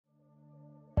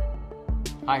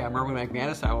Hi, I'm Erwin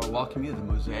McManus. I want to welcome you to the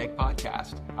Mosaic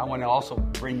podcast. I want to also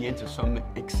bring you into some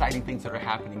exciting things that are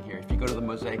happening here. If you go to the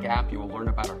Mosaic app, you will learn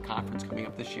about our conference coming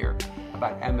up this year,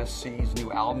 about MSC's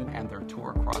new album and their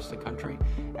tour across the country.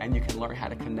 And you can learn how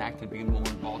to connect and be more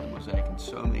involved in Mosaic in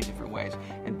so many different ways.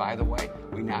 And by the way,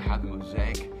 we now have the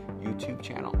Mosaic YouTube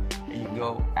channel. And you can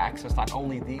go access not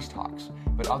only these talks,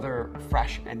 but other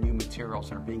fresh and new materials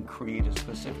that are being created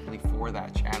specifically for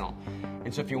that channel.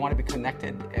 And so if you want to be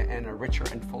connected in a richer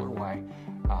and fuller way,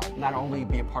 not only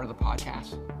be a part of the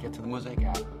podcast, get to the Mosaic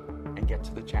app and get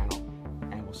to the channel,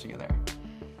 and we'll see you there.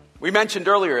 We mentioned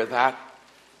earlier that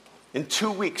in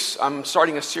 2 weeks, I'm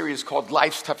starting a series called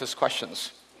Life's Toughest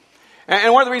Questions.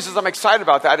 And one of the reasons I'm excited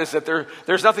about that is that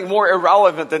there's nothing more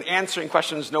irrelevant than answering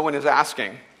questions no one is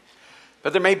asking.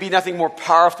 But there may be nothing more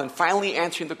powerful than finally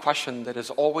answering the question that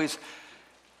has always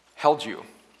held you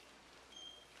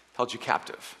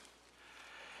captive.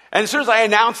 And as soon as I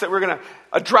announced that we're going to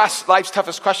address life's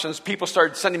toughest questions, people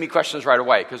started sending me questions right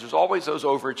away, because there's always those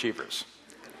overachievers.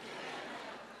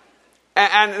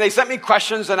 And they sent me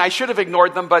questions, and I should have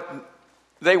ignored them, but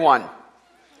they won.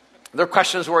 Their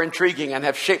questions were intriguing and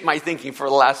have shaped my thinking for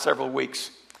the last several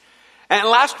weeks. And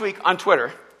last week on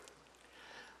Twitter,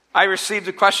 I received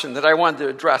a question that I wanted to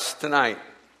address tonight.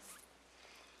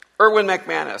 Erwin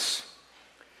McManus,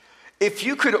 if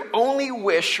you could only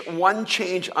wish one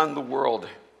change on the world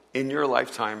in your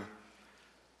lifetime,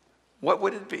 what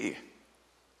would it be?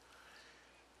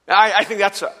 I think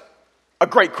that's a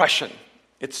great question.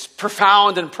 It's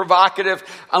profound and provocative,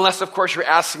 unless, of course, you're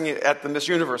asking it at the Miss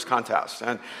Universe contest.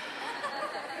 And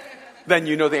then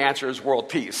you know the answer is world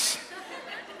peace.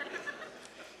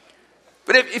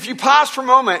 But if you pause for a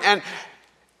moment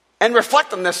and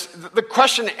reflect on this, the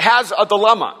question has a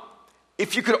dilemma.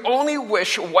 If you could only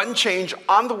wish one change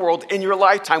on the world in your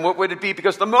lifetime, what would it be?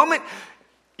 Because the moment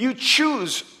you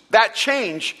choose that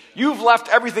change, you've left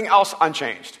everything else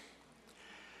unchanged.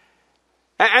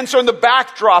 And so in the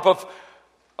backdrop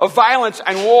of violence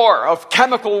and war, of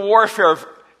chemical warfare, of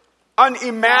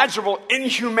unimaginable,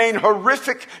 inhumane,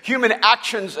 horrific human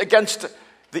actions against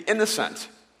the innocent,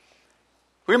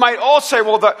 we might all say,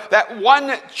 well, that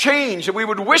one change that we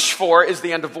would wish for is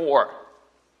the end of war.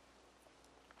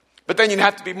 But then you'd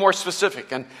have to be more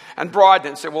specific and broad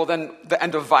and say, well, then the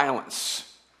end of violence.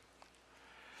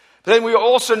 But then we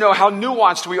also know how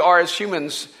nuanced we are as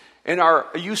humans in our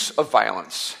use of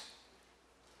violence.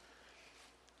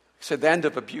 He said the end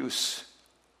of abuse.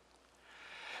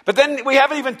 But then we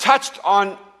haven't even touched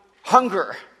on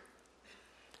hunger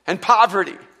and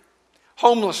poverty,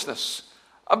 homelessness,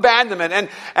 abandonment.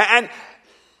 And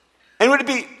would it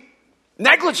be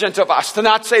negligent of us to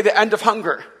not say the end of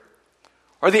hunger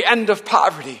or the end of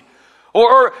poverty?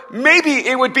 Or maybe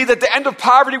it would be that the end of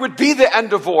poverty would be the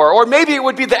end of war. Or maybe it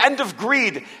would be the end of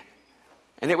greed.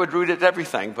 And it would root at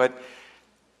everything. But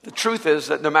the truth is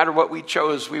that no matter what we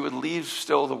chose, we would leave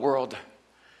still the world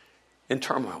in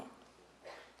turmoil.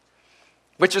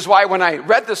 Which is why when I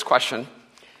read this question,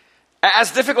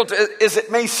 as difficult as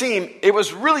it may seem, it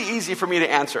was really easy for me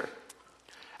to answer.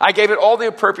 I gave it all the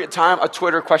appropriate time a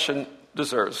Twitter question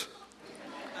deserves.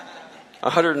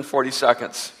 140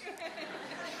 seconds.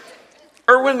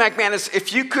 Erwin McManus,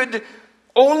 if you could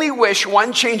only wish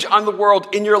one change on the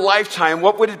world in your lifetime,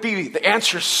 what would it be? The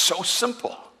answer is so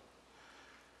simple.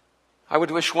 I would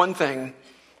wish one thing, and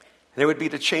it would be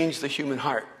to change the human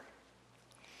heart.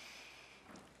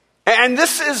 And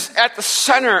this is at the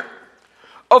center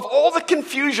of all the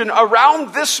confusion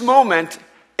around this moment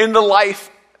in the life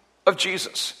of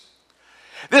Jesus.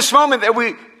 This moment that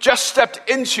we just stepped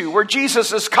into, where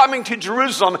Jesus is coming to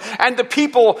Jerusalem and the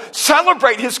people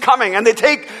celebrate his coming, and they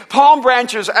take palm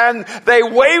branches and they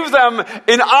wave them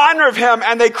in honor of him,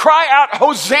 and they cry out,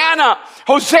 Hosanna,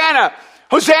 Hosanna,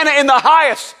 Hosanna in the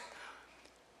highest.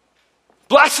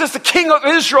 Blessed is the King of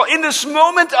Israel. In this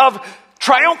moment of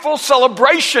triumphal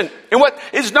celebration, in what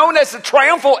is known as the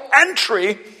triumphal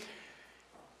entry,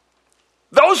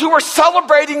 those who were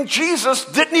celebrating Jesus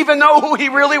didn't even know who he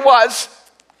really was.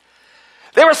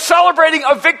 They were celebrating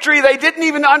a victory they didn't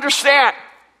even understand.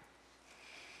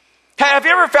 Have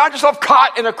you ever found yourself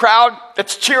caught in a crowd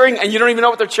that's cheering and you don't even know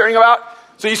what they're cheering about?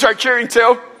 So you start cheering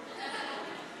too?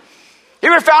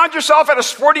 You ever found yourself at a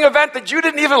sporting event that you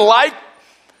didn't even like,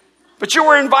 but you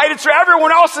were invited, so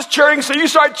everyone else is cheering, so you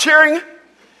start cheering?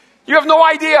 You have no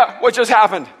idea what just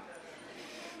happened.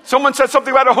 Someone said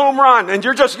something about a home run, and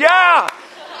you're just, yeah!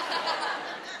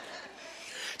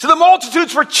 So the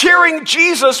multitudes were cheering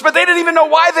Jesus, but they didn't even know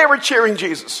why they were cheering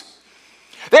Jesus.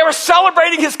 They were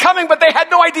celebrating his coming, but they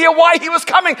had no idea why he was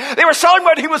coming. They were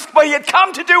celebrating what he had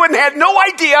come to do, and they had no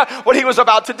idea what he was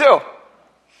about to do.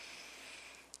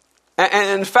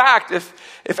 And in fact,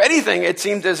 if anything, it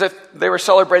seemed as if they were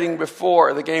celebrating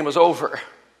before the game was over.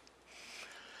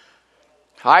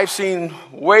 I've seen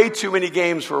way too many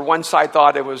games where one side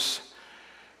thought it was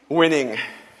winning.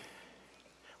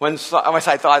 One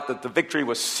side thought that the victory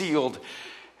was sealed,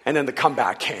 and then the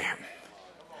comeback came.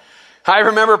 I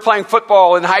remember playing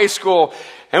football in high school,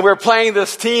 and we were playing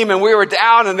this team, and we were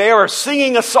down, and they were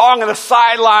singing a song on the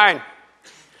sideline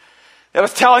that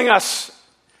was telling us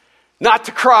not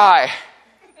to cry.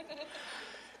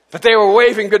 But they were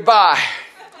waving goodbye.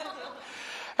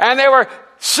 And they were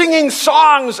singing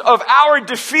songs of our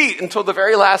defeat until the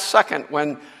very last second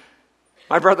when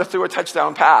my brother threw a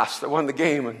touchdown pass that won the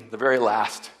game in the very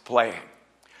last play.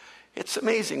 It's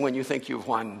amazing when you think you've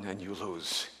won and you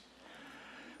lose.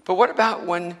 But what about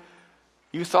when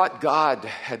you thought God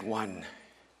had won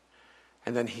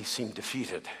and then he seemed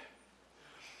defeated?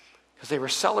 Because they were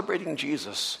celebrating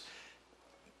Jesus,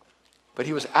 but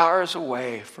he was hours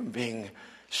away from being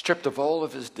stripped of all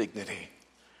of his dignity,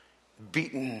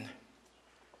 beaten,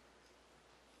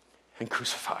 and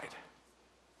crucified.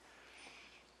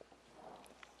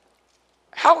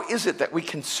 How is it that we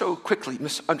can so quickly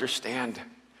misunderstand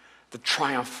the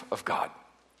triumph of God?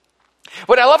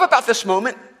 What I love about this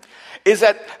moment is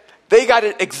that they got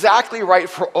it exactly right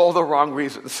for all the wrong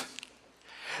reasons.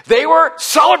 They were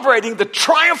celebrating the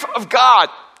triumph of God,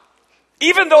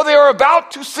 even though they were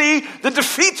about to see the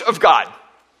defeat of God.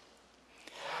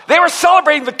 They were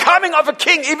celebrating the coming of a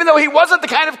king, even though he wasn't the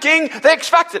kind of king they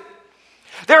expected.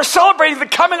 They were celebrating the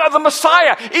coming of the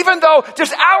Messiah, even though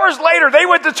just hours later they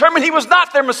would determine he was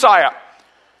not their Messiah.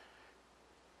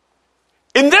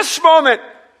 In this moment,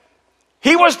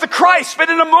 he was the Christ, but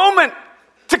in a moment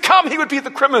to come, he would be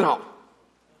the criminal.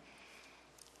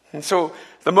 And so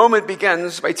the moment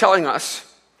begins by telling us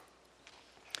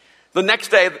the next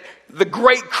day, the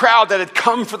great crowd that had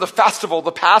come for the festival,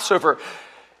 the Passover,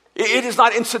 it is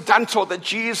not incidental that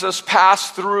Jesus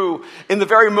passed through in the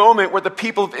very moment where the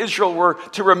people of Israel were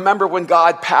to remember when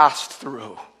God passed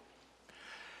through.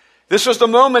 This was the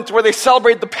moment where they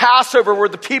celebrated the Passover, where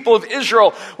the people of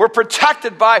Israel were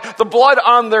protected by the blood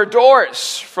on their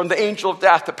doors from the angel of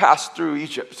death that passed through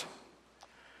Egypt.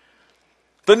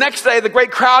 The next day, the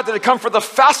great crowd that had come for the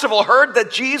festival heard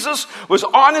that Jesus was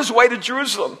on his way to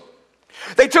Jerusalem.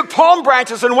 They took palm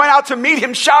branches and went out to meet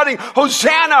him, shouting,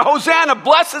 "Hosanna, Hosanna,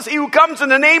 blessed is he who comes in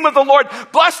the name of the Lord.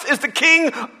 Blessed is the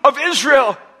King of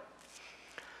Israel."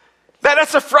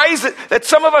 That's a phrase that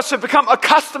some of us have become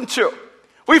accustomed to.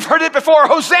 We've heard it before,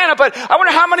 Hosanna, but I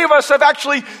wonder how many of us have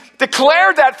actually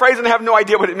declared that phrase and have no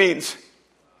idea what it means.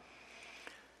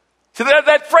 So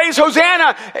that phrase,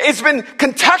 Hosanna, has been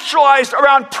contextualized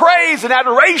around praise and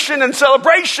adoration and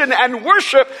celebration and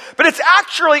worship, but it's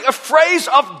actually a phrase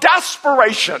of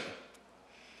desperation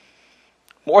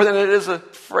more than it is a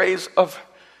phrase of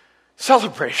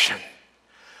celebration.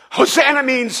 Hosanna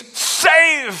means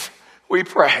save, we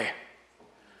pray.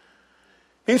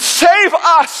 It means save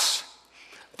us.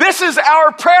 This is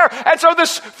our prayer. And so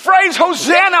this phrase,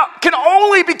 Hosanna, can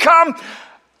only become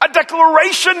a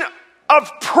declaration of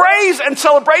praise and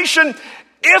celebration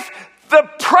if the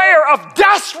prayer of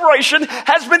desperation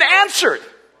has been answered.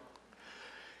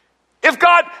 If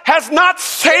God has not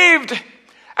saved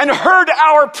and heard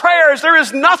our prayers, there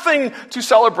is nothing to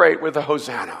celebrate with a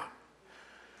Hosanna.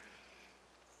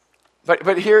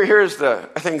 But here's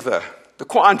the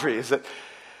quandary is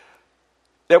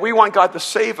that we want God to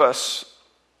save us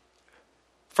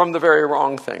from the very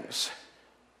wrong things.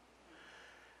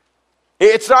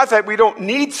 It's not that we don't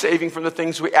need saving from the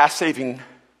things we ask saving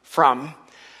from.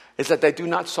 It's that they do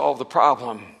not solve the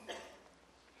problem.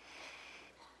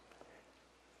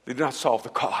 They do not solve the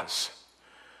cause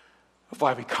of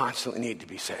why we constantly need to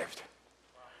be saved.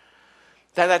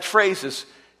 That phrase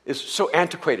is so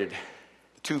antiquated,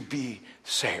 to be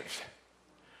saved.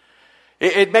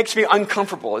 It makes me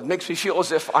uncomfortable. It makes me feel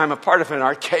as if I'm a part of an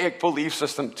archaic belief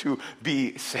system, to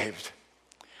be saved.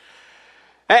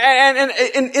 And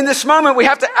in this moment, we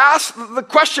have to ask the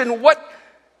question, what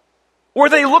were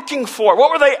they looking for?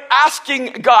 What were they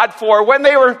asking God for when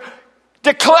they were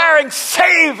declaring,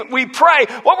 save, we pray?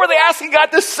 What were they asking God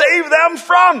to save them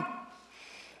from?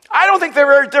 I don't think they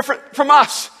were very different from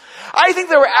us. I think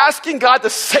they were asking God to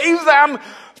save them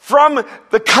from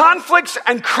the conflicts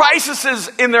and crises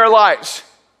in their lives.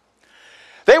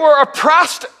 They were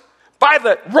oppressed by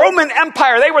the Roman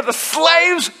Empire. They were the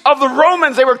slaves of the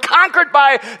Romans. They were conquered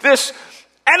by this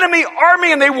enemy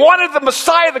army, and they wanted the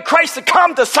Messiah, the Christ, to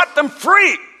come to set them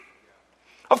free.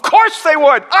 Of course they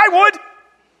would. I would.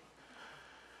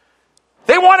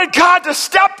 They wanted God to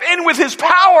step in with his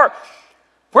power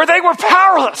where they were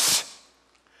powerless.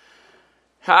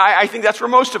 I think that's where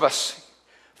most of us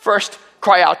first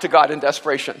cry out to God in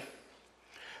desperation.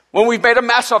 When we've made a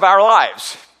mess of our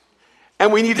lives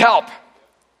and we need help.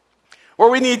 Or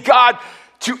we need God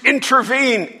to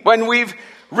intervene when we've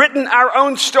written our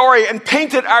own story and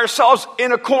painted ourselves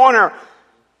in a corner.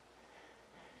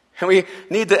 And we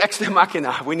need the ex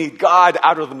machina. We need God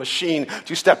out of the machine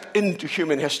to step into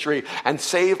human history and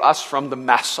save us from the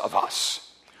mess of us.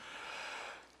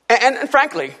 And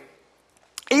frankly,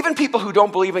 even people who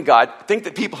don't believe in God think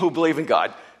that people who believe in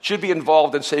God should be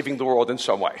involved in saving the world in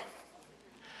some way.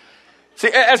 See,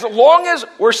 as long as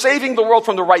we're saving the world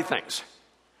from the right things.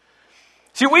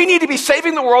 See, we need to be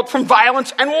saving the world from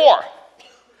violence and war.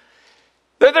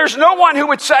 There's no one who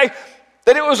would say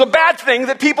that it was a bad thing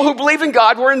that people who believe in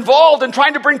God were involved in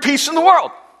trying to bring peace in the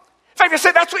world. In fact, I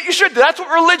say that's what you should do. That's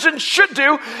what religion should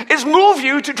do, is move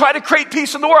you to try to create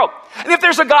peace in the world. And if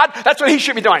there's a God, that's what he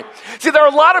should be doing. See, there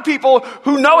are a lot of people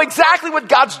who know exactly what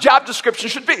God's job description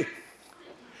should be.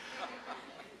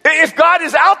 If God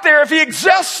is out there, if he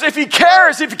exists, if he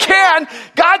cares, if he can,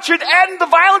 God should end the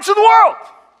violence in the world.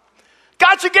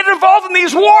 God should get involved in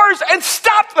these wars and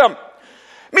stop them.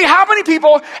 I mean, how many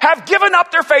people have given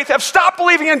up their faith, have stopped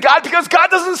believing in God because God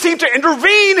doesn't seem to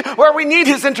intervene where we need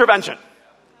his intervention?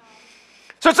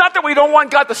 So it's not that we don't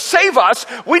want God to save us.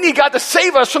 We need God to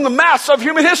save us from the mess of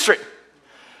human history.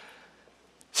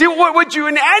 See, would you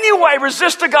in any way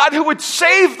resist a God who would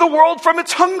save the world from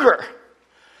its hunger?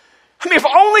 I mean, if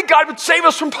only God would save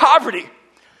us from poverty.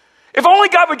 If only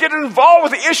God would get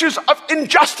involved with the issues of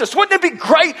injustice. Wouldn't it be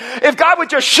great if God would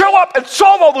just show up and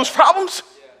solve all those problems?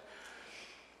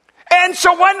 And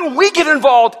so when we get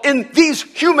involved in these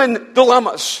human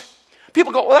dilemmas,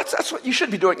 people go, well, that's what you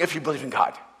should be doing if you believe in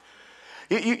God.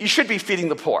 You should be feeding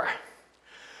the poor.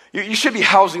 You should be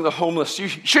housing the homeless. You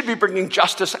should be bringing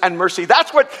justice and mercy.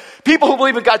 That's what people who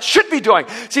believe in God should be doing.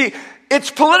 See,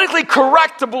 it's politically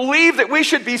correct to believe that we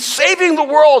should be saving the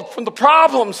world from the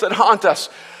problems that haunt us.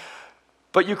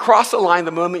 But you cross the line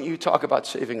the moment you talk about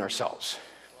saving ourselves.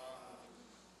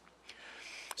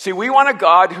 See, we want a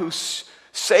God who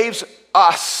saves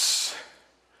us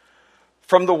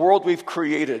from the world we've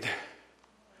created,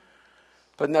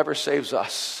 but never saves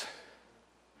us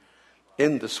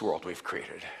in this world we've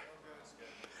created.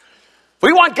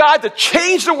 We want God to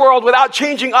change the world without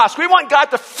changing us. We want God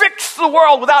to fix the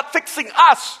world without fixing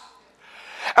us.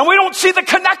 And we don't see the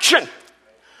connection.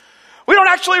 We don't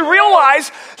actually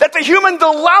realize that the human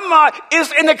dilemma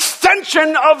is an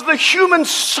extension of the human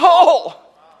soul.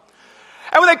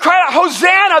 And when they cried out,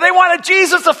 Hosanna, they wanted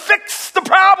Jesus to fix the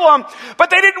problem, but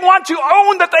they didn't want to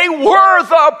own that they were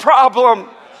the problem.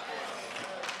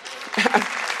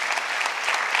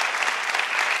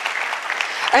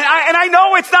 And I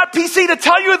know it's not PC to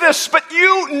tell you this, but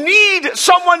you need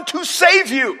someone to save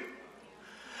you.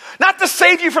 Not to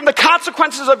save you from the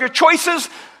consequences of your choices.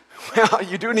 Well,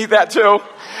 you do need that too.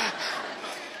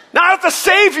 Not to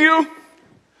save you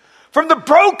from the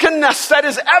brokenness that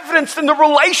is evidenced in the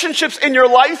relationships in your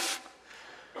life.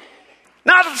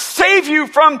 Not to save you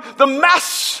from the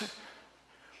mess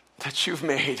that you've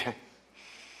made.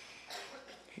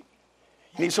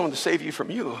 You need someone to save you from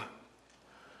you.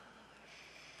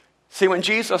 See, when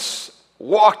Jesus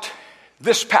walked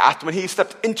this path, when he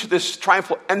stepped into this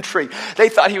triumphal entry, they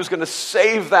thought he was going to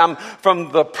save them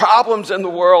from the problems in the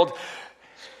world.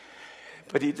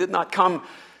 But he did not come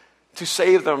to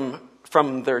save them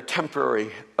from their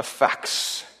temporary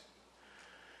effects.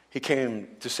 He came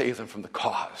to save them from the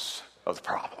cause of the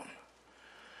problem.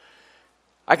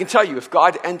 I can tell you, if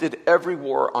God ended every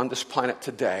war on this planet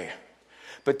today,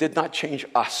 but did not change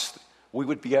us, we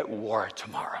would be at war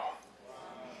tomorrow.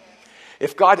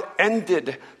 If God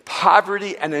ended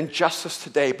poverty and injustice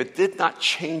today, but did not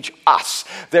change us,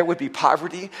 there would be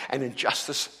poverty and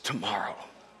injustice tomorrow.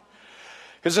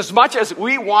 Because as much as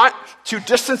we want to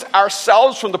distance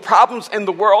ourselves from the problems in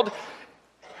the world,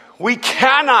 we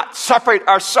cannot separate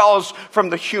ourselves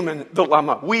from the human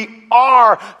dilemma. We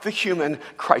are the human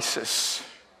crisis.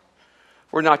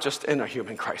 We're not just in a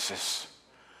human crisis.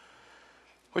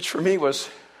 Which for me was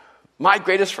my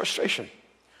greatest frustration.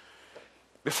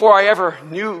 Before I ever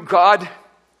knew God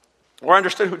or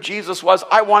understood who Jesus was,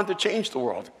 I wanted to change the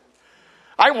world.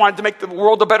 I wanted to make the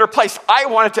world a better place. I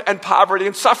wanted to end poverty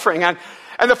and suffering. And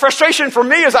the frustration for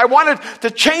me is I wanted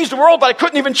to change the world, but I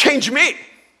couldn't even change me.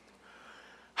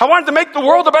 I wanted to make the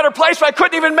world a better place, but I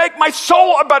couldn't even make my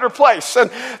soul a better place. And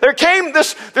there came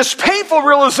this painful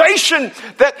realization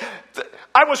that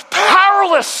I was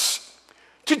powerless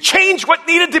to change what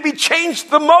needed to be changed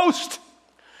the most.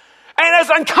 And as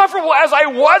uncomfortable as I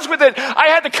was with it, I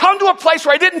had to come to a place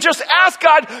where I didn't just ask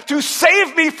God to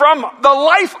save me from the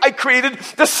life I created,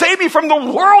 to save me from the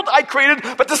world I created,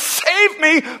 but to save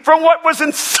me from what was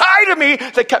inside of me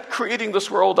that kept creating this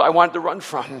world I wanted to run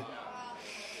from.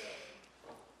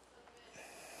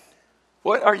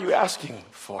 What are you asking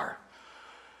for?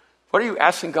 What are you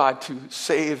asking God to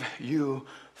save you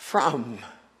from?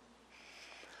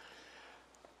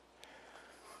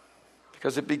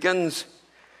 Because it begins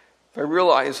by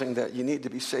realizing that you need to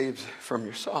be saved from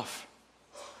yourself.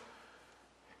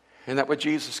 And that what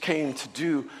Jesus came to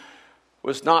do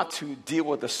was not to deal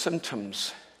with the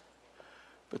symptoms,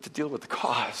 but to deal with the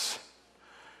cause.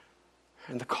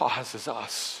 And the cause is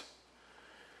us.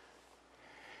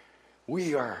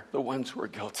 We are the ones who are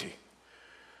guilty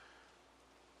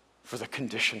for the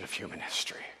condition of human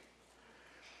history.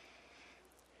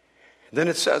 Then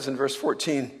it says in verse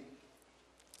 14,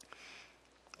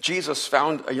 Jesus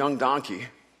found a young donkey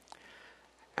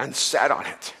and sat on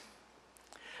it.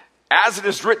 As it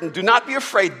is written, do not be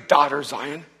afraid, daughter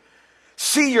Zion.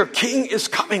 See, your king is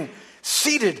coming,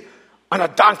 seated on a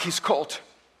donkey's colt.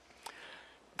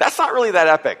 That's not really that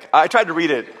epic. I tried to read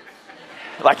it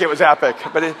like it was epic,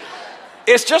 but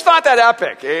it's just not that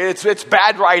epic. It's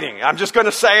bad writing. I'm just going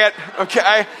to say it,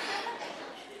 okay?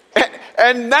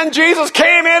 And then Jesus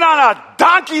came in on a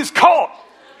donkey's colt,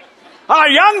 on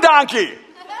a young donkey.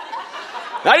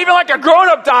 Not even like a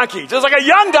grown-up donkey, just like a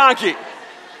young donkey.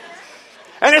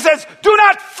 And it says, do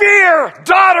not fear,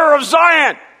 daughter of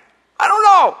Zion. I don't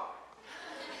know.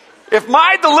 If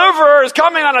my deliverer is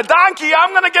coming on a donkey,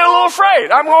 I'm going to get a little afraid.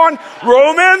 I'm going,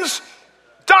 Romans,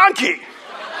 donkey.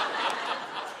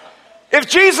 If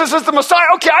Jesus is the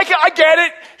Messiah, okay, I get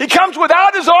it. He comes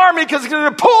without his army because he's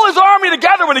going to pull his army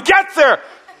together when he gets there.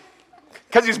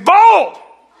 Because he's bold.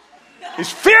 He's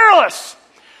fearless.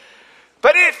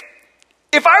 But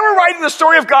if I were writing the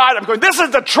story of God, I'm going, this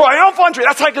is the triumphal entry.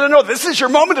 That's how I'm going to know this is your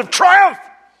moment of triumph.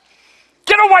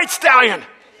 Get a white stallion.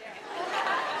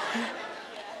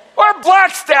 Or a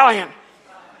black stallion.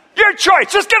 Your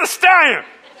choice. Just get a stallion.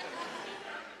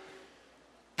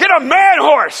 Get a man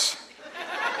horse.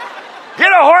 Get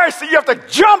a horse that you have to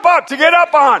jump up to get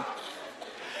up on.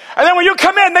 And then when you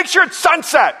come in, make sure it's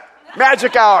sunset.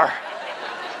 Magic hour.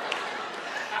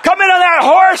 Come in on that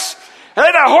horse. And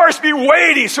let that horse be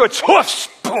weighty so its hoofs,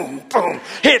 boom, boom,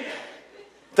 hit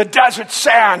the desert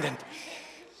sand. And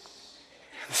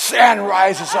the sand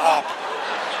rises up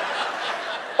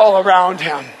all around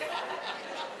him.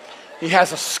 He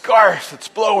has a scarf that's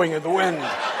blowing in the wind.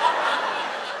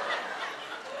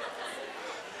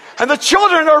 And the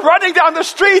children are running down the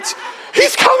streets.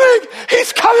 He's coming!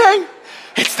 He's coming!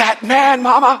 It's that man,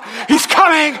 Mama. He's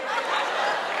coming!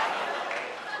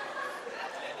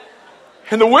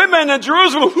 And the women in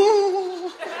Jerusalem,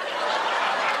 ooh,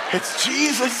 it's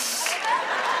Jesus.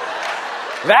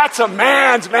 That's a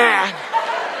man's man.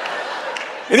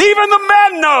 And even the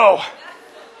men know.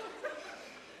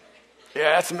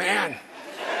 Yeah, that's a man.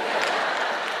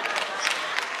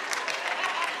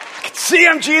 I can see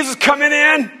him, Jesus, coming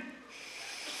in.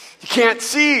 You can't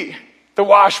see the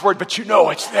washboard, but you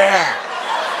know it's there.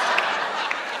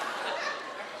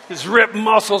 His ripped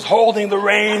muscles holding the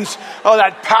reins. Oh,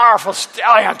 that powerful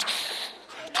stallion.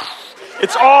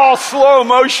 It's all slow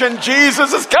motion.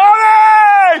 Jesus is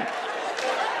coming!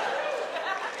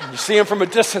 And you see him from a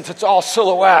distance. It's all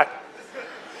silhouette.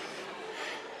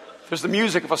 There's the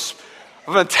music of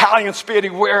an Italian spaghetti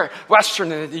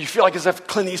western, and you feel like as if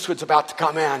Clint Eastwood's about to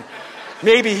come in.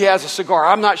 Maybe he has a cigar.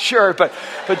 I'm not sure, but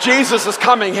Jesus is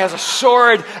coming. He has a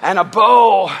sword and a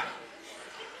bow.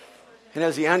 And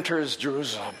as he enters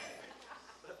Jerusalem,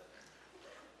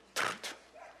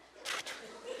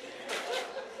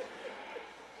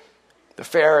 the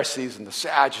Pharisees and the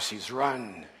Sadducees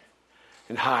run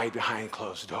and hide behind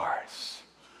closed doors.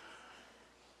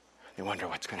 They wonder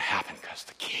what's going to happen because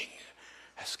the king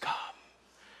has come.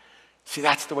 See,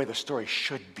 that's the way the story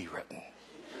should be written.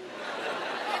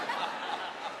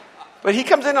 But he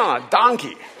comes in on a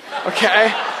donkey,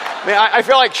 okay? I mean, I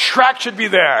feel like Shrek should be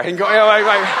there and go,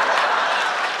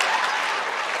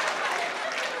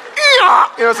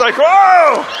 it's like,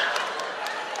 whoa!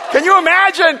 Can you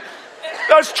imagine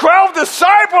those 12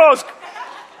 disciples?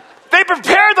 They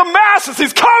prepared the masses.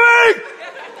 He's coming!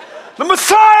 The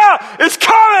Messiah is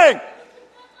coming!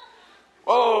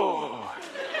 Whoa.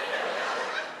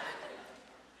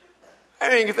 I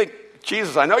mean, you think,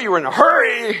 Jesus, I know you were in a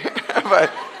hurry,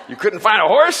 but you couldn't find a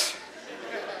horse?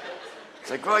 It's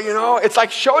like, well, it's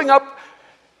like showing up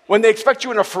when they expect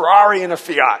you in a Ferrari and a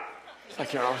Fiat. It's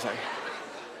like, it's like,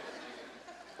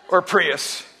 or a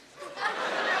Prius.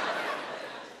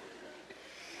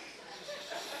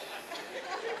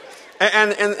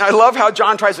 And I love how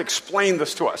John tries to explain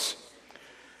this to us.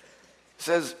 He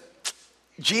says,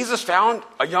 Jesus found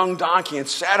a young donkey and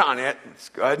sat on it. It's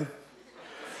good.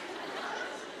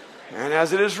 And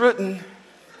as it is written,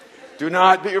 do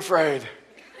not be afraid,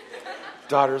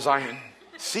 daughter Zion.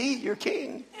 See, your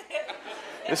king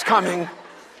is coming,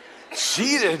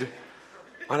 seated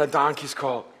on a donkey's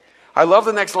colt. I love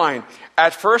the next line.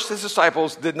 At first, his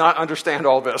disciples did not understand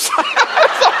all this.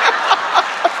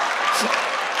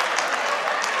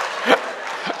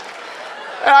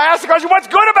 And I asked the question, what's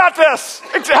good about this?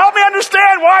 Help me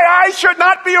understand why I should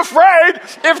not be afraid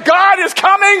if God is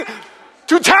coming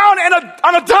to town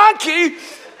on a donkey.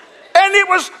 And it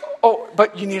was,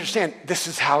 but you need to understand, this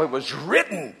is how it was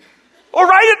written. Well,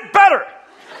 write it better.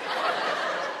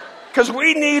 Because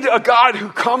we need a God who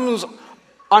comes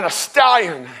on a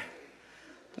stallion,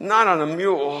 not on a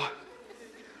mule.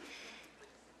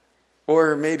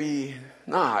 Or maybe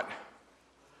not.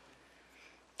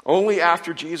 Only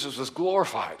after Jesus was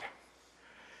glorified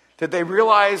did they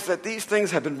realize that these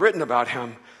things had been written about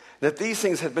him, that these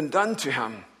things had been done to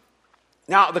him.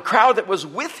 Now, the crowd that was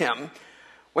with him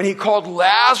when he called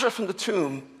Lazarus from the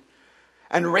tomb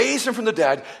and raised him from the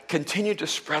dead continued to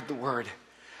spread the word.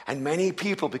 And many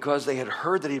people, because they had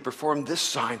heard that he performed this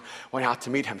sign, went out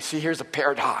to meet him. See, here's a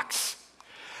paradox.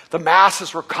 The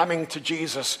masses were coming to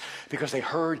Jesus because they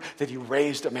heard that he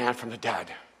raised a man from the dead.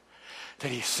 That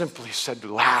he simply said,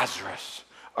 Lazarus,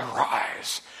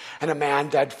 arise. And a man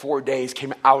dead 4 days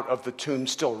came out of the tomb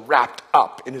still wrapped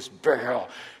up in his burial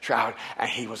shroud, and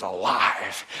he was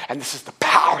alive. And this is the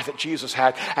power that Jesus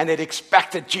had, and they'd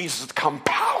expected Jesus to come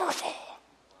powerful.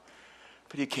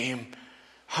 But he came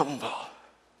humble.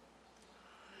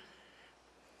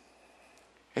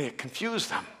 And it confused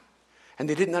them. And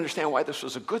they didn't understand why this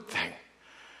was a good thing.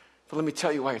 But let me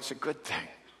tell you why it's a good thing.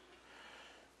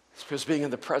 It's because being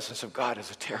in the presence of God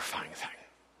is a terrifying thing.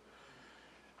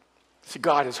 See,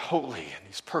 God is holy and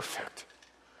he's perfect.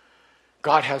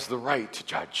 God has the right to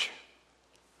judge.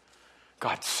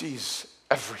 God sees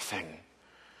everything.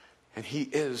 And he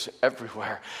is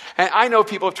everywhere. And I know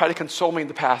people have tried to console me in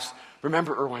the past.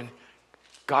 Remember, Erwin,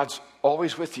 God's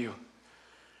always with you.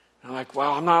 And I'm like,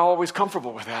 well, I'm not always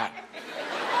comfortable with that.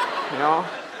 You know?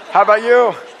 How about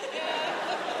you?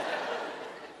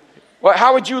 Well,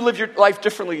 how would you live your life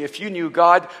differently if you knew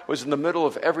God was in the middle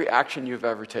of every action you've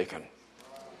ever taken?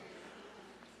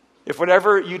 If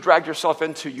whatever you dragged yourself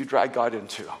into, you drag God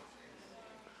into.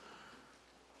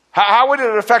 How would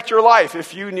it affect your life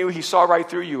if you knew he saw right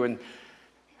through you and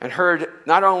heard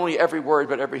not only every word,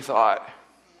 but every thought?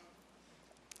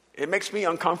 It makes me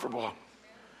uncomfortable.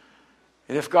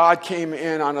 And if God came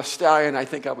in on a stallion, I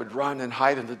think I would run and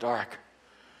hide in the dark.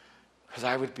 Because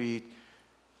I would be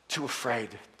too afraid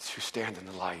to stand in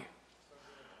the light.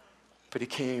 But he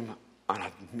came on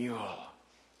a mule.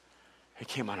 He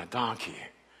came on a donkey.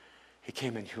 He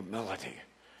came in humility.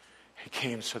 He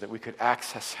came so that we could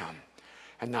access him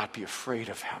and not be afraid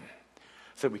of him.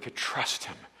 So that we could trust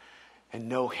him and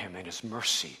know him and his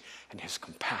mercy and his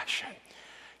compassion.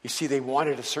 You see, they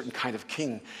wanted a certain kind of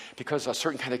king because a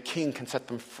certain kind of king can set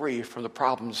them free from the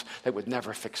problems that would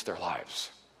never fix their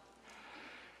lives.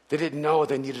 They didn't know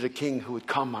they needed a king who would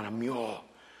come on a mule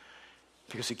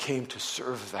because he came to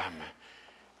serve them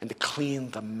and to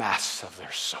clean the mess of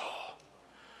their soul.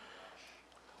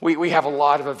 We have a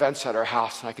lot of events at our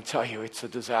house, and I can tell you it's a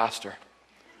disaster.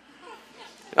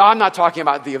 Now, I'm not talking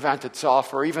about the event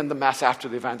itself or even the mess after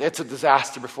the event. It's a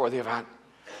disaster before the event.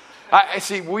 I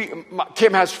see,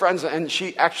 Kim has friends, and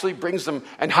she actually brings them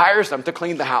and hires them to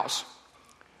clean the house.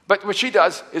 But what she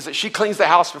does is that she cleans the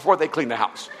house before they clean the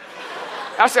house.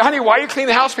 I say, honey, why are you cleaning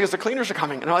the house? Because the cleaners are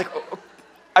coming. And I'm like,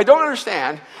 I don't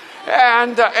understand.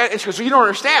 And she goes, well, you don't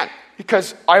understand.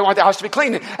 Because I want the house to be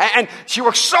clean. And she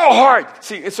works so hard.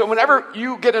 See, so whenever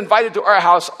you get invited to our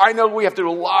house, I know we have to do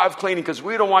a lot of cleaning because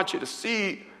we don't want you to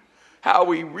see how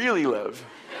we really live.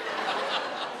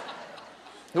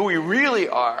 Who we really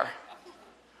are.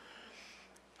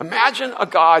 Imagine a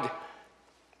God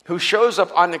who shows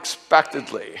up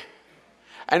unexpectedly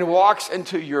and walks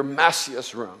into your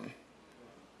messiest room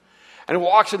and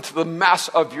walks into the mess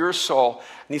of your soul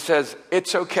and he says,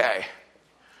 it's okay.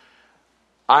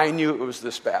 I knew it was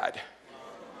this bad.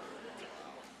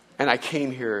 And I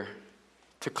came here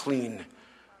to clean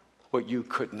what you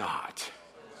could not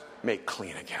make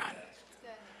clean again.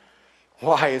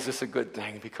 Why is this a good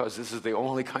thing? Because this is the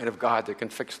only kind of God that can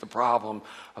fix the problem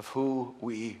of who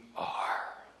we are.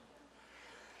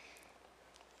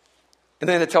 And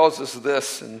then it tells us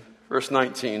this in verse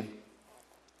 19.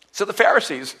 So the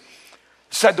Pharisees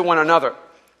said to one another,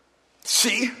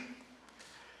 see,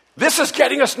 this is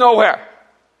getting us nowhere.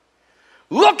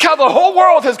 Look how the whole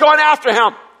world has gone after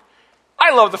him.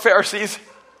 I love the Pharisees.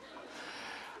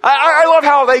 I love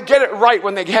how they get it right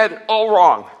when they get it all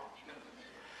wrong.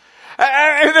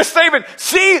 And this statement,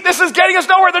 see, this is getting us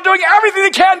nowhere. They're doing everything they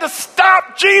can to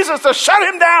stop Jesus, to shut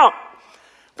him down.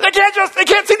 But they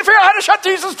can't seem to figure out how to shut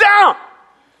Jesus down.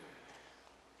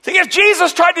 See, if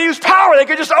Jesus tried to use power, they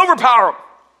could just overpower him.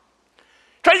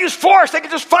 Try to use force, they could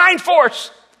just find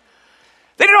force.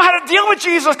 They didn't know how to deal with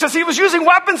Jesus because he was using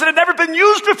weapons that had never been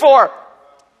used before.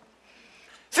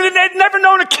 See, they'd never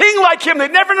known a king like him.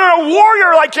 They'd never known a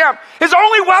warrior like him. His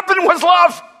only weapon was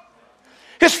love.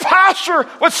 His posture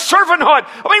was servanthood.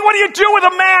 I mean, what do you do with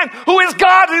a man who is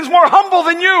God and is more humble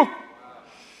than you?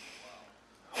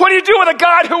 What do you do with a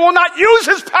God who will not use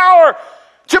his power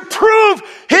to prove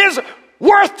his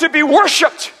worth to be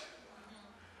worshipped,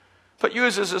 but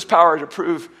uses his power to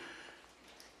prove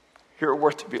you're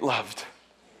worth to be loved?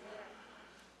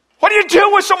 What do you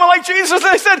do with someone like Jesus?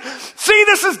 And they said, see,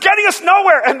 this is getting us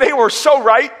nowhere. And they were so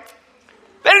right.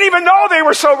 They didn't even know they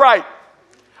were so right.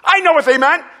 I know what they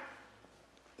meant.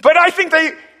 But I think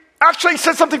they actually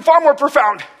said something far more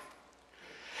profound.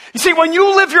 You see, when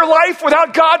you live your life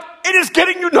without God, it is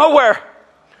getting you nowhere.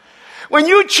 When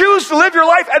you choose to live your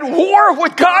life at war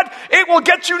with God, it will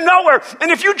get you nowhere. And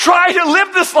if you try to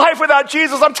live this life without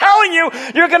Jesus, I'm telling you,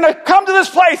 you're going to come to this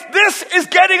place. This is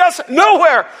getting us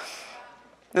nowhere.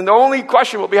 And the only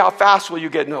question will be, how fast will you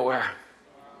get nowhere?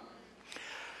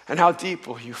 And how deep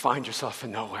will you find yourself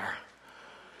in nowhere?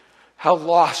 How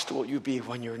lost will you be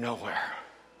when you're nowhere?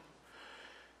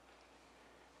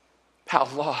 How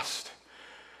lost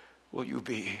will you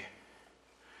be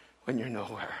when you're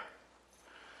nowhere?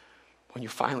 When you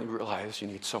finally realize you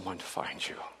need someone to find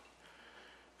you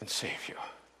and save you.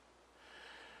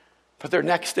 But their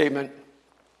next statement,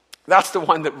 that's the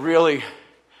one that really,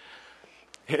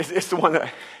 it's the one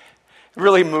that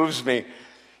really moves me.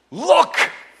 Look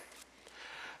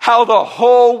how the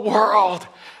whole world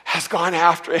has gone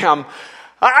after him.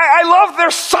 I love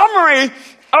their summary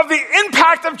of the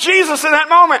impact of Jesus in that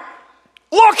moment.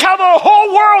 Look how the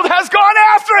whole world has gone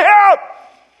after him.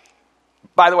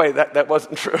 By the way, that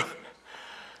wasn't true.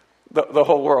 The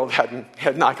whole world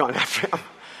had not gone after him.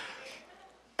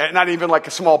 And not even like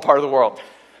a small part of the world.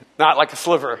 Not like a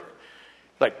sliver.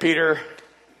 Like Peter,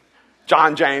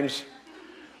 John, James,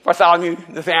 Bartholomew,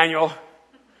 Nathaniel,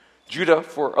 Judah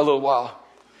for a little while.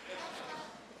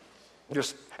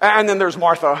 And then there's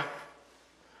Martha,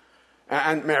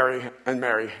 and Mary, and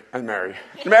Mary, and Mary,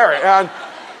 and Mary.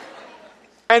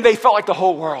 And they felt like the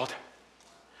whole world.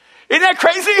 Isn't that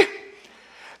crazy?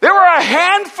 There were a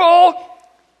handful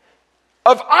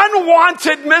of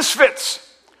unwanted misfits,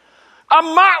 a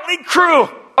motley crew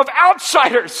of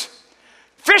outsiders,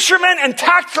 fishermen and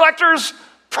tax collectors,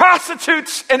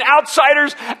 prostitutes and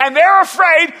outsiders, and they're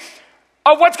afraid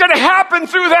of what's going to happen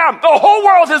through them. The whole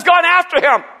world has gone after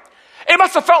him. It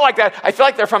must have felt like that. I feel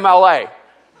like they're from LA.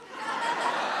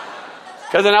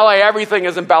 Because in LA, everything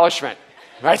is embellishment.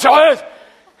 Right? So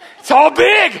it's all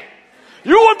big.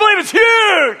 You wouldn't believe it's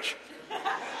huge.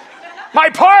 My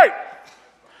part.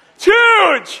 It's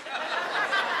huge.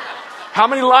 How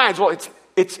many lines? Well,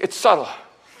 it's subtle.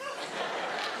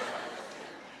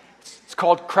 It's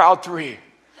called crowd 3.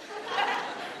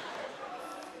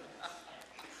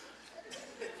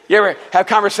 You ever have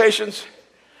conversations?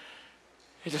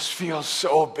 It just feels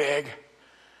so big.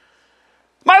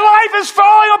 My life is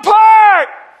falling apart.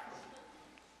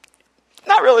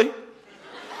 Not really.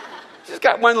 Just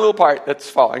got one little part that's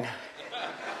falling.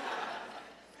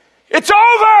 It's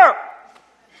over.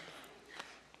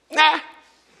 Nah.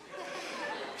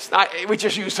 It's not. We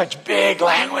just use such big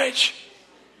language.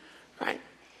 Right?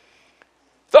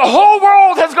 The whole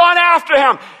world has gone after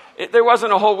him. There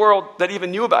wasn't a whole world that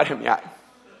even knew about him yet.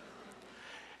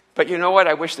 But you know what?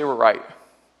 I wish they were right.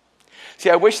 See,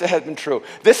 I wish that had been true.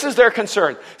 This is their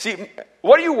concern. See,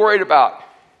 what are you worried about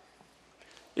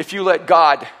if you let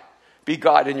God be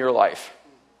God in your life?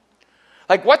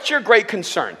 Like, what's your great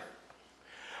concern?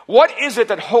 What is it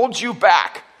that holds you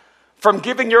back from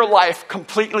giving your life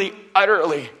completely,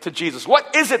 utterly to Jesus?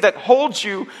 What is it that holds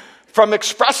you from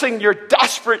expressing your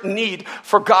desperate need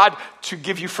for God to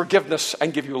give you forgiveness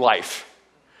and give you life?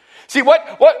 See, what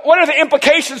are the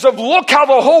implications of look how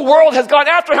the whole world has gone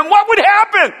after him? What would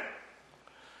happen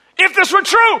if this were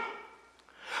true?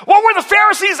 What were the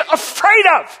Pharisees afraid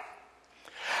of?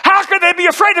 How could they be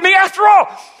afraid of me? After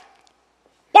all,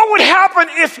 what would happen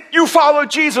if you followed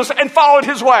Jesus and followed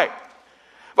his way?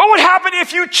 What would happen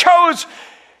if you chose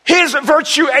his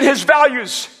virtue and his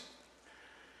values?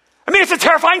 I mean, it's a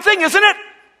terrifying thing, isn't it?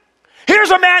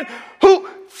 Here's a man who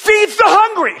feeds the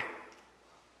hungry,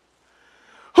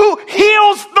 who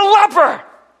heals the leper,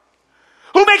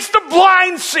 who makes the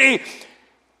blind see,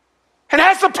 and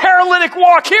has the paralytic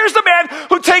walk. Here's the man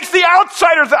who takes the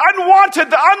outsider, the unwanted,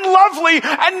 the unlovely,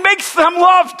 and makes them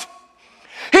loved.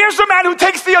 Here's the man who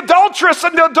takes the adulteress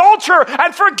and the adulterer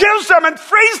and forgives them and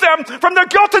frees them from their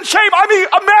guilt and shame. I mean,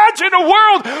 imagine a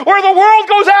world where the world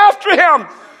goes after him.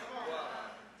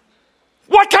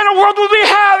 What kind of world would we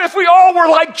have if we all were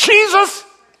like Jesus?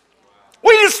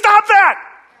 We need to stop that.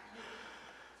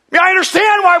 I mean, I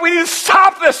understand why we need to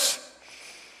stop this.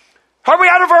 Are we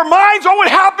out of our minds? What would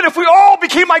happen if we all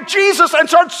became like Jesus and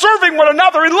started serving one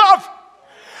another in love?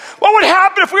 What would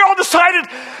happen if we all decided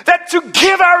that to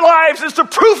give our lives is the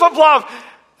proof of love,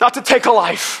 not to take a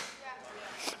life?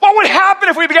 What would happen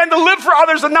if we began to live for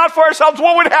others and not for ourselves?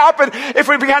 What would happen if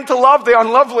we began to love the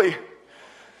unlovely?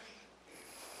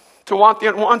 To want the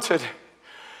unwanted?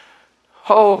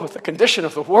 Oh, the condition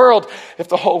of the world if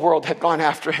the whole world had gone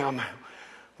after him.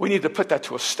 We need to put that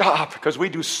to a stop because we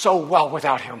do so well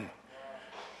without him.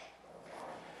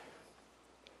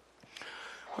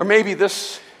 Or maybe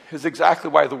this is exactly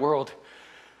why the world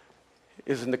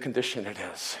is in the condition it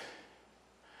is.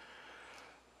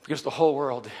 Because the whole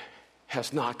world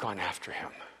has not gone after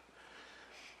him.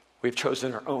 We've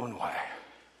chosen our own way,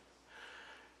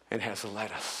 and it has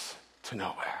led us to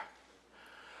nowhere.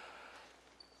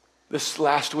 This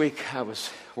last week, I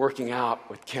was working out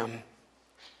with Kim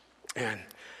and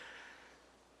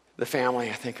the family,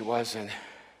 I think it was, and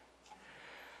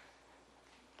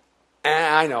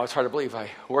I know it's hard to believe I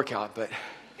work out, but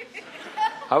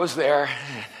I was there.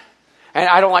 And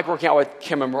I don't like working out with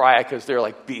Kim and Mariah because they're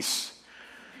like beasts.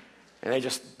 And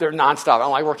they're nonstop. I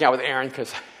don't like working out with Aaron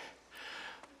because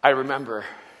I remember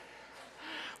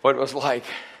what it was like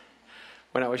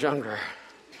when I was younger.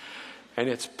 And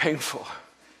it's painful.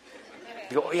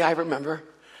 You go, oh, yeah, I remember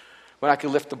when I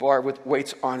could lift the bar with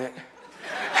weights on it.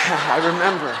 I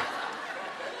remember.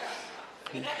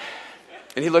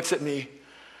 And he looks at me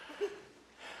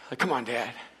like, come on, Dad.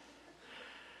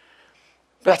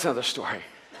 But that's another story.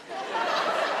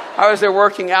 I was there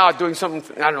working out, doing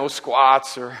something, I don't know,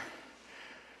 squats or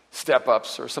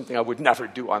step-ups or something I would never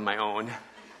do on my own.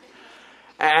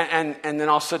 And then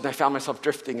all of a sudden I found myself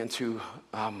drifting into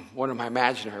one of my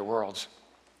imaginary worlds.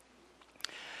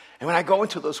 And when I go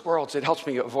into those worlds, it helps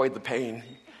me avoid the pain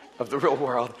of the real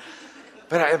world.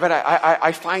 But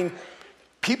I find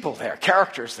people there,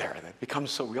 characters there that become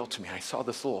so real to me. I saw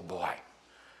this little boy.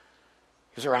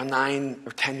 He was around 9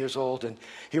 or 10 years old, and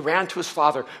he ran to his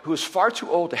father, who was far too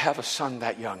old to have a son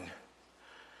that young.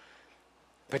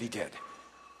 But he did.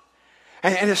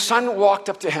 And his son walked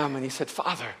up to him, and he said,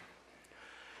 Father,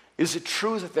 is it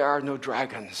true that there are no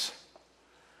dragons?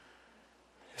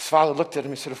 His father looked at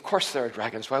him and said, of course there are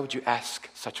dragons. Why would you ask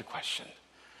such a question?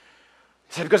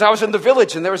 He said, because I was in the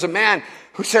village, and there was a man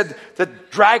who said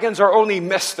that dragons are only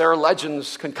myths. They're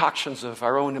legends, concoctions of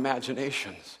our own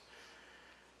imaginations.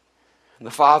 And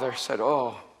the father said,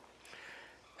 oh,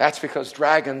 that's because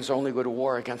dragons only go to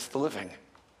war against the living.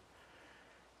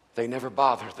 They never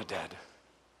bother the dead.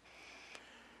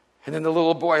 And then the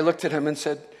little boy looked at him and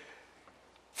said,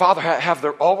 Father, have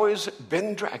there always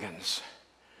been dragons?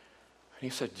 And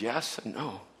he said, yes and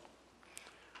no.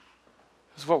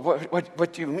 He said,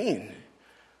 what do you mean?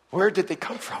 Where did they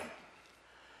come from?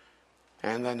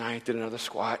 And then I did another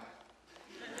squat,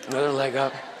 another leg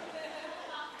up.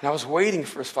 And I was waiting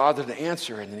for his father to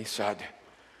answer, and then he said,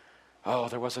 oh,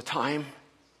 there was a time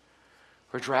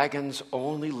where dragons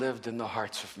only lived in the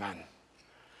hearts of men.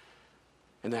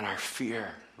 And then our fear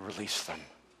released them.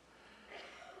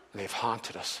 And they've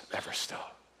haunted us ever since.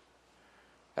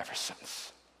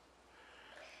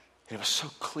 And it was so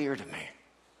clear to me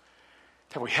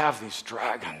that we have these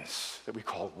dragons that we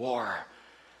call war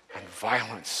and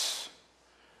violence.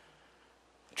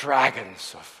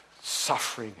 Dragons of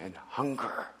suffering and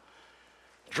hunger,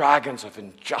 dragons of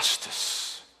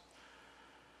injustice.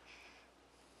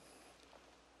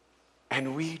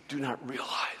 And we do not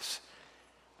realize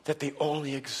that they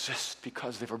only exist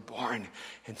because they were born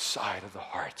inside of the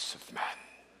hearts of men.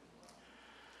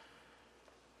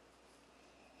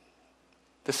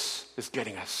 This is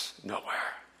getting us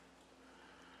nowhere.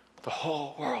 The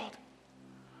whole world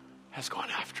has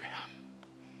gone after him.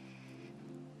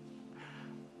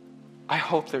 I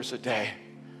hope there's a day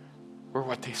where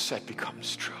what they said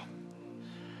becomes true.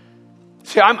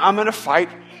 See, I'm going to fight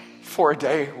for a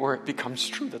day where it becomes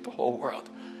true that the whole world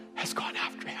has gone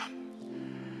after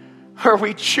him. Where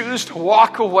we choose to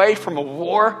walk away from a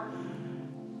war,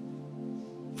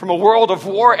 from a world of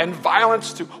war and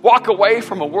violence, to walk away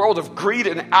from a world of greed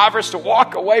and avarice, to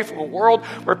walk away from a world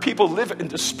where people live in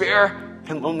despair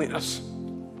and loneliness.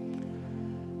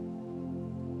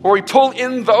 Or we pull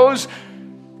in those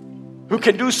who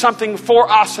can do something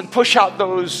for us and push out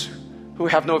those who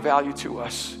have no value to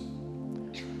us.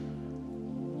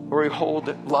 Or we hold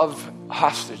love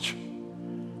hostage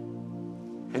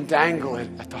and dangle it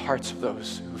at the hearts of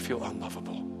those who feel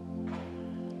unlovable.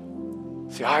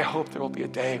 See, I hope there will be a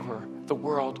day where the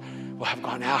world will have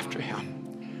gone after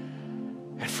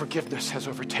him, and forgiveness has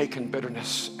overtaken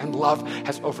bitterness, and love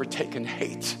has overtaken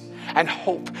hate, and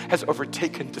hope has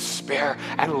overtaken despair,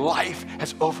 and life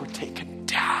has overtaken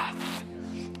death.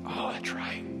 Oh, that's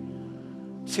right.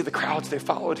 See, the crowds, they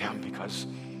followed him because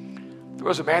there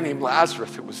was a man named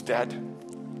Lazarus who was dead.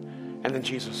 And then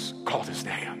Jesus called his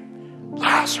name.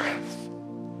 Lazarus,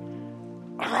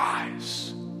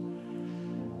 arise.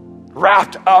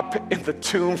 Wrapped up in the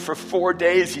tomb for 4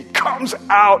 days, he comes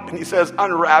out and he says,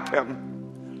 unwrap him.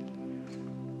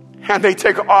 And they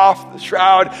take off the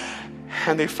shroud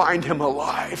and they find him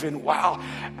alive. And wow.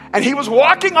 And he was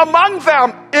walking among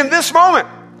them in this moment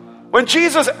when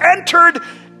Jesus entered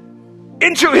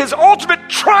into his ultimate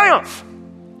triumph.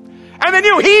 And they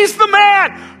knew he's the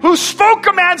man who spoke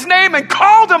a man's name and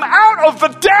called him out of the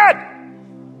dead.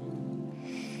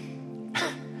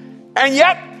 And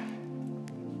yet,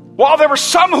 while there were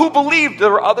some who believed, there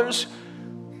were others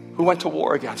who went to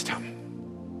war against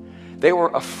him. They were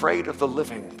afraid of the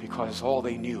living because all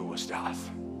they knew was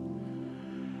death.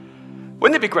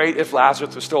 Wouldn't it be great if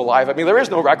Lazarus was still alive? I mean, there is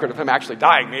no record of him actually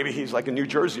dying. Maybe he's like in New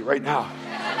Jersey right now.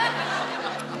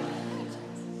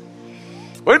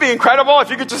 Wouldn't it be incredible if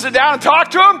you could just sit down and talk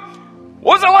to him?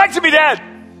 What's it like to be dead?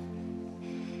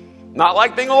 Not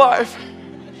like being alive.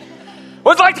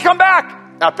 What's it like to come back?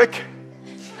 Epic.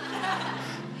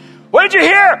 What did you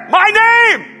hear? My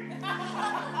name.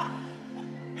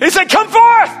 He said, come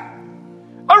forth.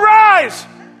 Arise.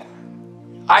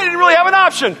 I didn't really have an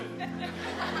option.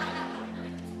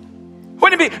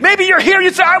 Wouldn't it be? Maybe you're here,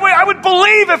 you'd say, I would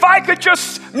believe if I could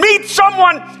just meet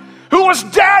someone who was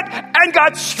dead and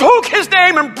God spoke his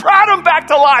name and brought him back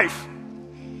to life.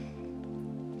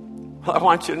 Well, I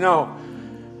want you to know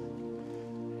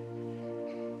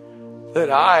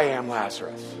that I am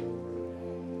Lazarus.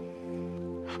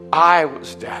 I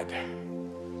was dead.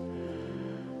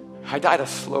 I died a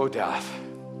slow death.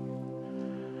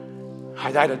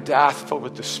 I died a death filled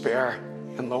with despair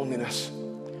and loneliness.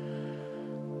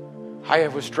 I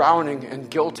was drowning in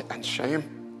guilt and shame.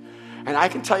 And I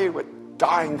can tell you what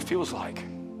dying feels like.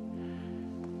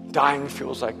 Dying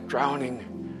feels like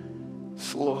drowning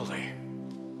slowly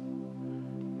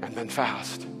and then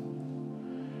fast.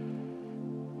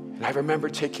 And I remember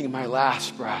taking my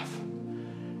last breath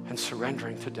and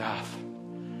surrendering to death.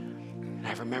 And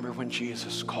I remember when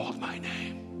Jesus called my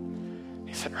name.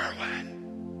 He said,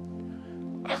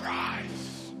 Erwin,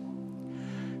 arise.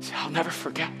 See, I'll never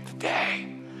forget the day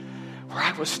where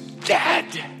I was dead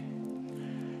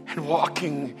and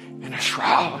walking in a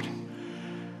shroud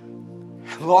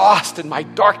and lost in my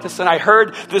darkness. And I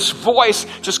heard this voice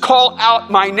just call out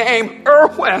my name,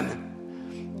 Erwin,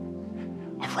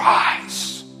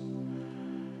 arise.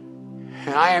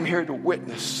 And I am here to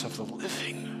witness of the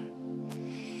living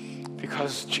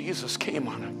because Jesus came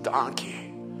on a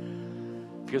donkey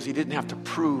because he didn't have to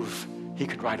prove he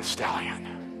could ride a stallion,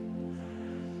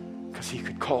 because he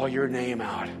could call your name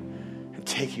out and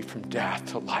take you from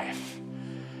death to life.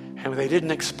 And they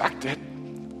didn't expect it.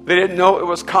 They didn't know it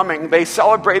was coming. They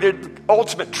celebrated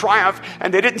ultimate triumph,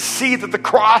 and they didn't see that the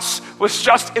cross was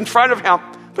just in front of him.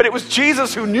 But it was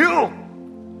Jesus who knew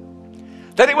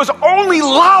that it was only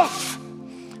love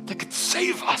that could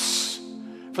save us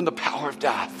from the power of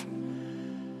death.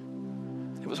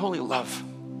 It was only love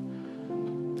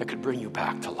that could bring you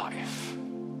back to life.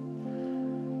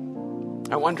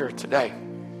 I wonder today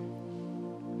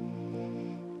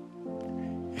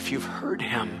if you've heard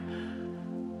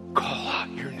him call out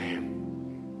your name.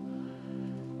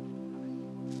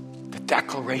 The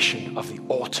declaration of the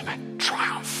ultimate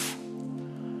triumph.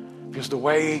 Because the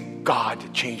way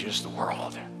God changes the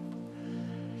world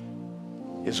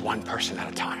is one person at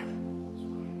a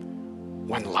time,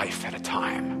 one life at a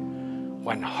time,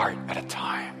 one heart at a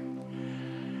time.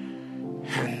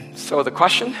 And so the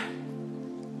question,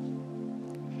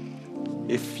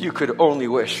 if you could only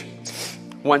wish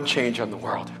one change on the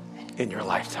world in your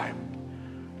lifetime,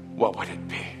 what would it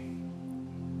be?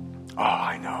 Oh,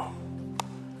 I know.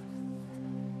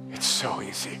 It's so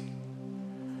easy.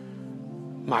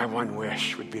 My one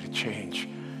wish would be to change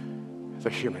the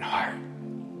human heart.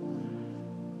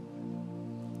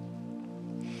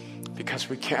 Because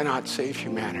we cannot save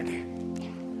humanity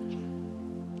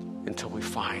until we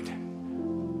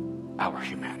find our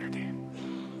humanity.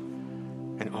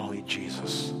 And only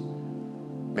Jesus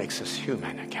makes us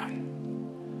human again.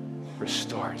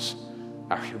 restores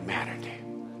our humanity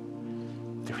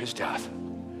through his death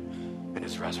and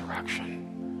his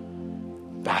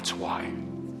resurrection. That's why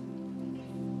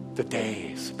the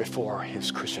days before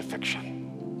his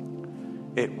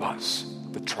crucifixion, it was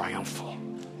the triumphal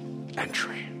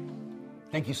entry.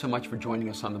 Thank you so much for joining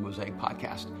us on the Mosaic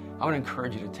Podcast. I want to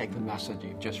encourage you to take the message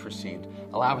you've just received,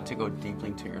 allow it to go deeply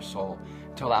into your soul,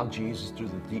 to allow Jesus to do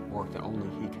the deep work that only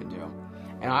he can do.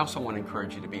 And I also want to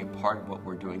encourage you to be a part of what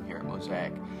we're doing here at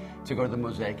Mosaic, to go to the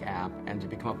Mosaic app and to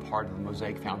become a part of the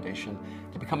Mosaic Foundation,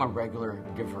 to become a regular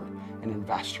giver and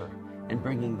investor in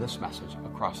bringing this message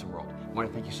across the world. I want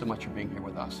to thank you so much for being here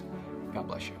with us. God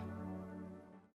bless you.